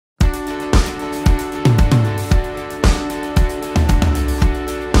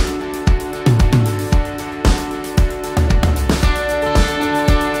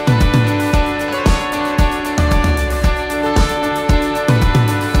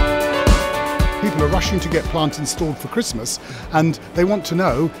rushing to get plant installed for Christmas, and they want to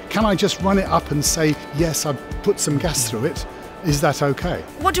know, can I just run it up and say, yes, I've put some gas through it? Is that okay?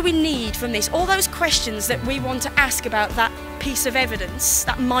 What do we need from this? All those questions that we want to ask about that piece of evidence,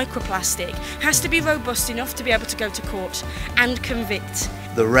 that microplastic, has to be robust enough to be able to go to court and convict.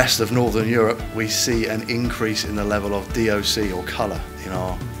 The rest of Northern Europe, we see an increase in the level of DOC or colour in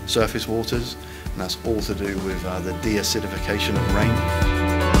our surface waters, and that's all to do with the deacidification of rain.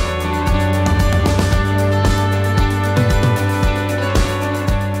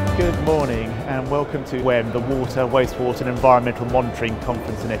 Good morning and welcome to WWEM, the Water, Wastewater and Environmental Monitoring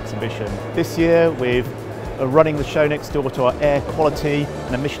Conference and Exhibition. This year we're running the show next door to our Air Quality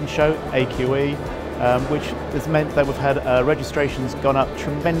and Emission Show, AQE, which has meant that we've had registrations gone up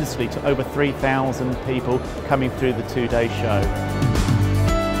tremendously to over 3,000 people coming through the two-day show.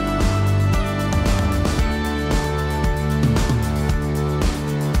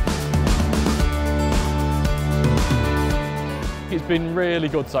 It's been really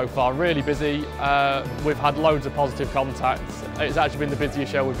good so far, really busy. We've had loads of positive contacts. It's actually been the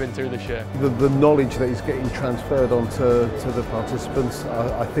busiest show we've been to this year. The knowledge that is getting transferred onto the participants,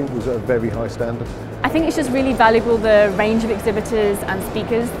 I think, was at a very high standard. I think it's just really valuable, the range of exhibitors and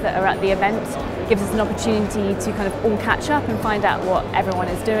speakers that are at the event. It gives us an opportunity to kind of all catch up and find out what everyone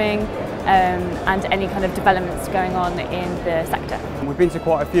is doing and any kind of developments going on in the sector. We've been to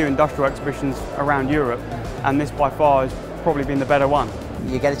quite a few industrial exhibitions around Europe, and this by far has probably been the better one.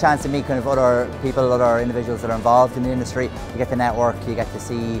 You get a chance to meet kind of other people, other individuals that are involved in the industry. You get to network, you get to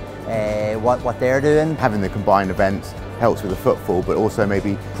see what they're doing. Having the combined events helps with the footfall, but also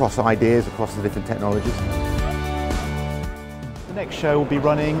maybe cross ideas across the different technologies. The next show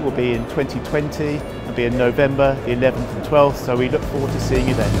will be in 2020. It'll be in November the 11th and 12th, so we look forward to seeing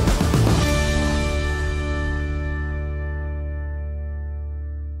you then.